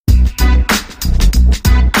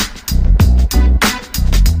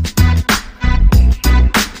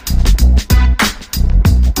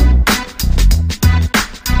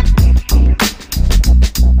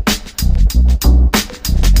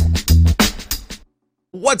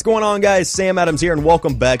What's going on, guys? Sam Adams here, and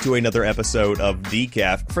welcome back to another episode of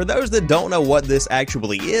Decaf. For those that don't know what this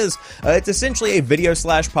actually is, it's essentially a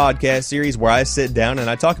video/podcast series where I sit down and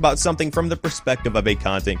I talk about something from the perspective of a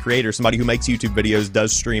content creator, somebody who makes YouTube videos,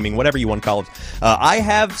 does streaming, whatever you want to call it. I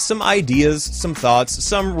have some ideas, some thoughts,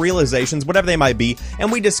 some realizations, whatever they might be,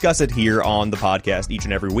 and we discuss it here on the podcast each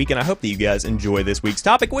and every week, and I hope that you guys enjoy this week's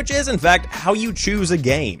topic, which is, in fact, how you choose a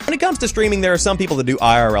game. When it comes to streaming, there are some people that do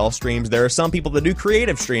IRL streams, there are some people that do creative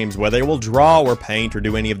streams where they will draw or paint or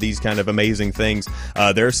do any of these kind of amazing things.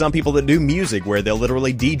 There are some people that do music where they'll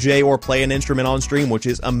literally DJ or play an instrument on stream, which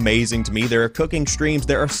is amazing to me. There are cooking streams.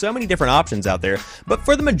 There are so many different options out there, but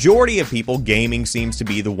for the majority of people, gaming seems to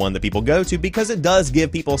be the one that people go to because it does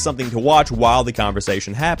give people something to watch while the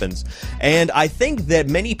conversation happens. And I think that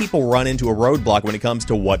many people run into a roadblock when it comes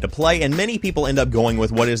to what to play, and many people end up going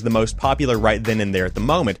with what is the most popular right then and there at the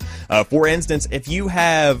moment. For instance, if you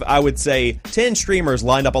have, I would say, 10 streamers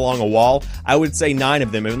lined up along a wall, I would say 9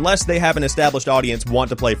 of them, unless they have an established audience, want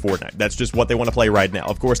to play Fortnite. That's just what they want to play right now.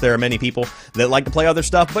 Of course, there are many people that like to play other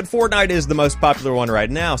stuff, but Fortnite is the most popular one right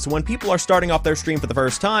now. So when people are starting off their stream for the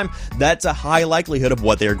first time, that's a high likelihood of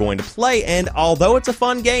what they're going to play. And although it's a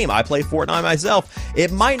fun game, I play Fortnite myself,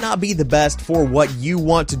 it might not be the best for what you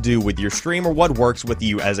want to do with your stream or what works with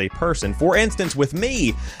you as a person. For instance, with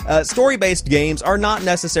me, story-based games are not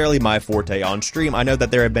necessarily my forte on stream. I know that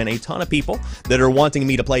there have been a ton of people that are wanting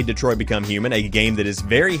me to play Detroit Become Human, a game that is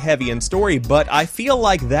very heavy in story, but I feel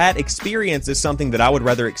like that experience is something that I would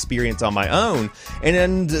rather experience on my own,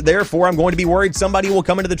 and therefore I'm going to be worried somebody will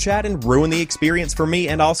come into the chat and ruin the experience for me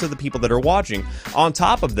and also the people that are watching. On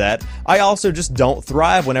top of that, I also just don't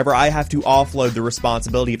thrive whenever I have to offload the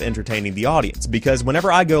responsibility of entertaining the audience, because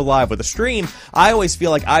whenever I go live with a stream, I always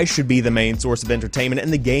feel like I should be the main source of entertainment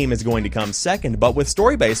and the game is going to come second. But with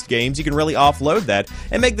story-based games, you can really offload that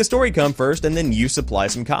and make the story come first, and then you supply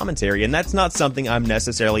some commentary, and that's not something I'm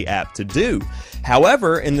necessarily apt to do.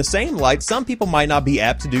 However, in the same light, some people might not be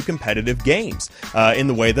apt to do competitive games in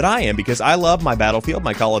the way that I am, because I love my Battlefield,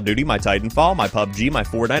 my Call of Duty, my Titanfall, my PUBG, my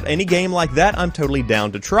Fortnite. Any game like that, I'm totally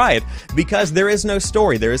down to try it, because there is no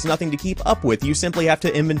story, there is nothing to keep up with. You simply have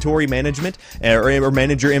to inventory management, or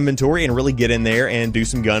manage your inventory and really get in there and do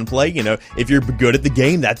some gunplay. You know, if you're good at the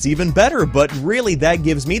game, that's even better, but really that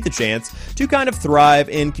gives me the chance to kind of thrive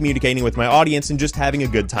in communicating with my audience and just having a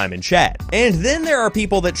good time in chat. And then there are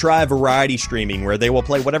people that try variety streaming, where they will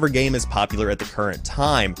play whatever game is popular at the current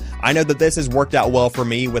time. I know that this has worked out well for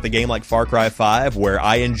me with a game like Far Cry 5, where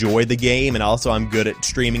I enjoy the game and also I'm good at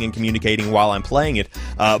streaming and communicating while I'm playing it,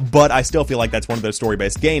 but I still feel like that's one of those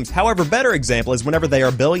story-based games. However, better example is whenever They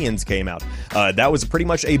Are Billions came out. That was pretty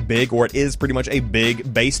much a big, or it is pretty much a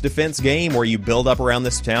big base defense game where you build up around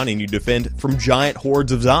this town and you defend from giant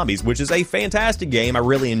hordes of zombies, which is a fantastic game. I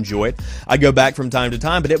really enjoy it. I go back from time to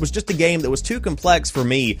time, but it was just a game that was too complex for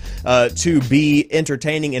me to be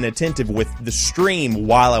entertaining and attentive with the stream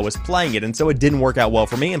while I was playing it, and so it didn't work out well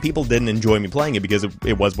for me, and people didn't enjoy me playing it because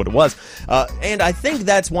it was what it was. And I think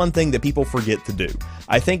that's one thing that people forget to do.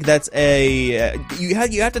 I think that's you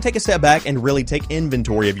have to take a step back and really take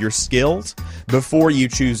inventory of your skills before you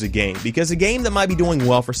choose a game, because a game that might be doing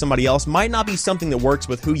well for somebody else might not be something that works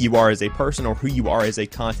with who you are as a person or who you are as a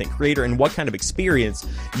content creator and what kind of experience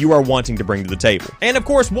you are wanting to bring to the table. And of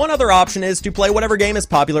course, one other option is to play whatever game is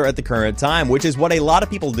popular at the current time, which is what a lot of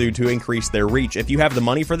people do to increase their reach. If you have the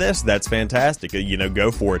money for this, that's fantastic. You know,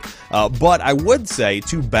 go for it. But I would say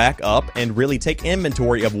to back up and really take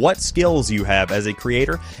inventory of what skills you have as a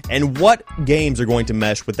creator and what games are going to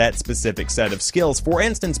mesh with that specific set of skills. For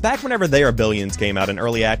instance, back whenever They Are Billions came out in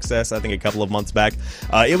early access, I think a couple of months back,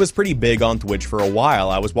 it was pretty big on Twitch for a while.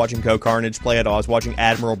 I was watching Carnage play it, I was watching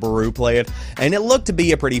Admiral Baru play it, and it looked to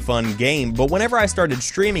be a pretty fun game, but whenever I started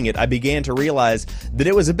streaming it, I began to realize that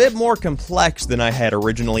it was a bit more complex than I had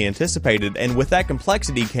originally anticipated, and with that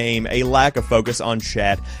complexity came a lack of focus on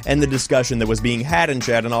chat and the discussion that was being had in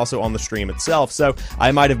chat and also on the stream itself. So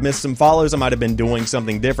I might have missed some follows, I might have been doing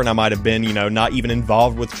something different, I might have been, not even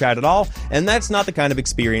involved with chat at all, and that's not the kind of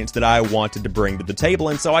experience that I wanted to bring to the table,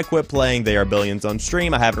 and so I quit playing They Are Billions on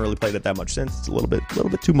stream. I haven't really played it that much since. It's a little bit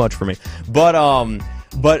too much for me. But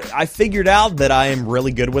I figured out that I am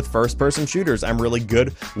really good with first-person shooters. I'm really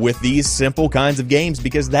good with these simple kinds of games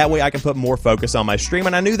because that way I can put more focus on my stream,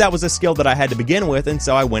 and I knew that was a skill that I had to begin with, and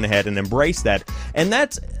so I went ahead and embraced that. And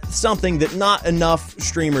that's something that not enough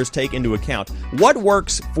streamers take into account. What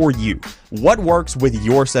works for you? What works with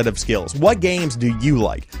your set of skills? What games do you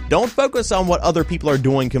like? Don't focus on what other people are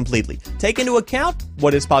doing completely. Take into account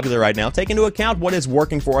what is popular right now. Take into account what is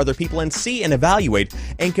working for other people and see and evaluate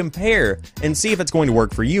and compare and see if it's going to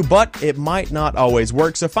work for you, but it might not always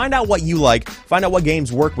work. So find out what you like, find out what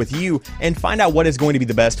games work with you, and find out what is going to be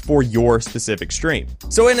the best for your specific stream.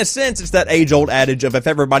 So in a sense, it's that age-old adage of if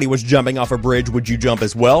everybody was jumping off a bridge, would you jump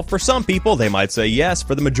as well? For some people, they might say yes.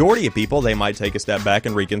 For the majority of people, they might take a step back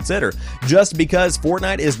and reconsider. Just because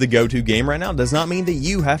Fortnite is the go-to game right now does not mean that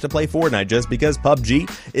you have to play Fortnite. Just because PUBG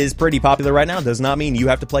is pretty popular right now does not mean you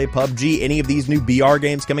have to play PUBG. Any of these new BR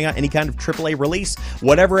games coming out, any kind of AAA release,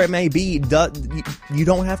 whatever it may be, you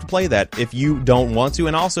don't have to play that if you don't want to,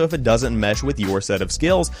 and also if it doesn't mesh with your set of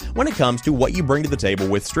skills when it comes to what you bring to the table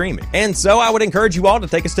with streaming. And so I would encourage you all to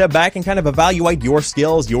take a step back and kind of evaluate your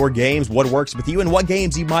skills, your games, what works with you, and what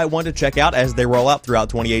games you might want to check out as they roll out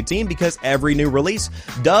throughout 2018, because every new release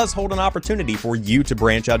does hold an opportunity for you to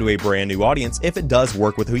branch out to a brand new audience if it does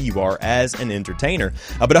work with who you are as an entertainer.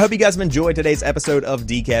 But I hope you guys have enjoyed today's episode of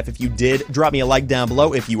Decaf. If you did, drop me a like down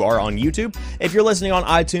below if you are on YouTube. If you're listening on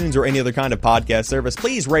iTunes or any other kind of podcast service,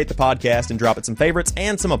 please rate the podcast and drop it some favorites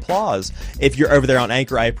and some applause. If you're over there on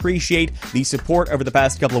Anchor, I appreciate the support over the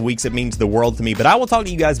past couple of weeks. It means the world to me. But I will talk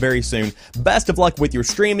to you guys very soon. Best of luck with your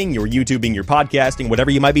streaming, your YouTubing, your podcasting,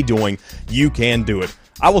 whatever you might be doing. You can do it.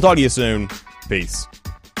 I will talk to you soon. Peace.